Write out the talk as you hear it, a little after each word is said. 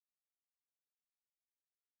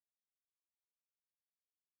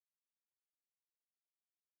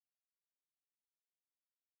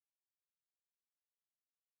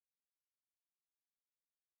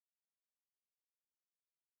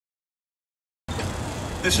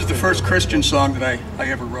This is the first Christian song that I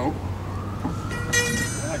ever wrote.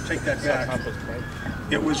 I take that back.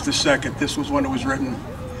 It was the second. This was one that was written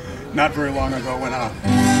not very long ago when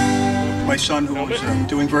my son, who was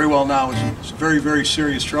doing very well now, was in very, very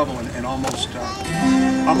serious trouble and almost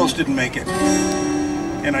didn't make it.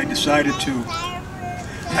 And I decided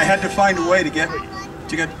I had to find a way to get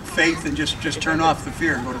faith and just turn off the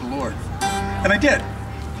fear and go to the Lord. And I did.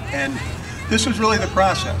 And this was really the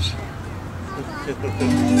process.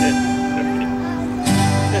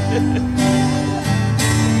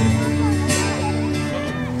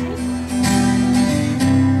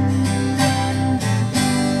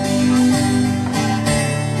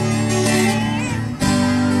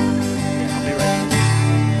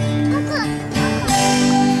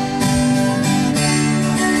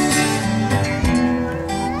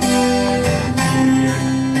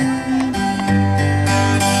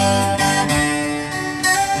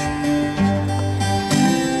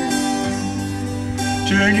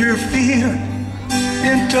 Turn your fear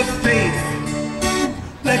into faith.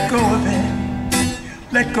 Let go of it.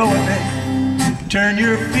 Let go of it. Turn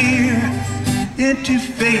your fear into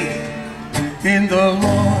faith in the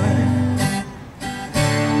Lord.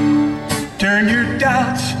 Turn your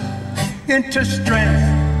doubts into strength.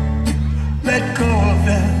 Let go of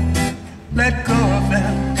them. Let go of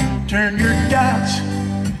them. Turn your doubts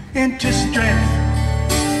into strength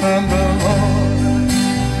from the Lord.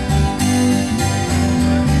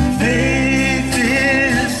 Faith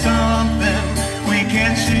is something we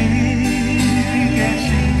can't see,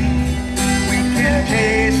 we can't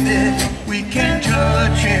taste it, we can't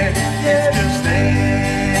touch it, it's just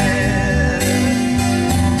there.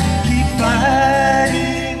 Keep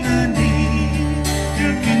fighting the need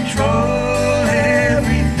to control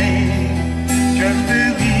everything, just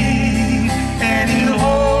believe and He'll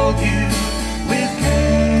hold you with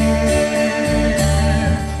care.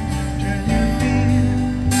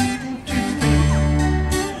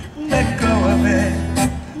 Let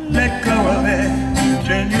go of it.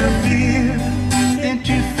 Turn your fear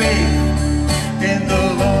into faith in the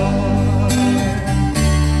Lord.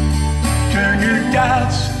 Turn your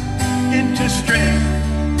doubts into strength.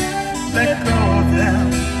 Let go of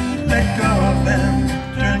them. Let go of them.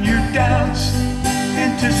 Turn your doubts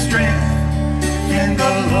into strength in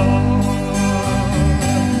the Lord.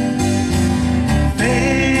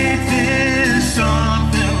 Faith is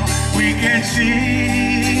something we can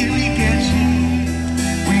see, we can see.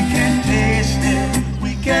 Taste it,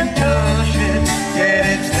 we can touch it, yet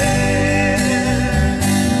it's there.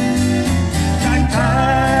 Like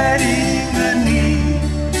fighting the need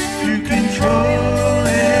to control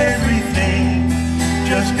everything.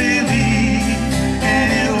 Just believe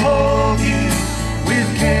and He'll hold you with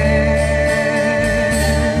care.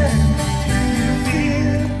 Turn your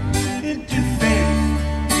fear into faith.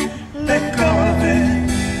 Let go of it,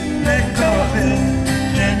 let go of it.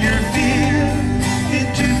 Turn your fear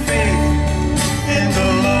into faith.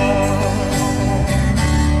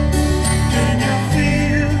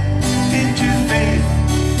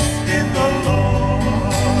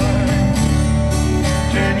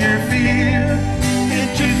 Turn your fear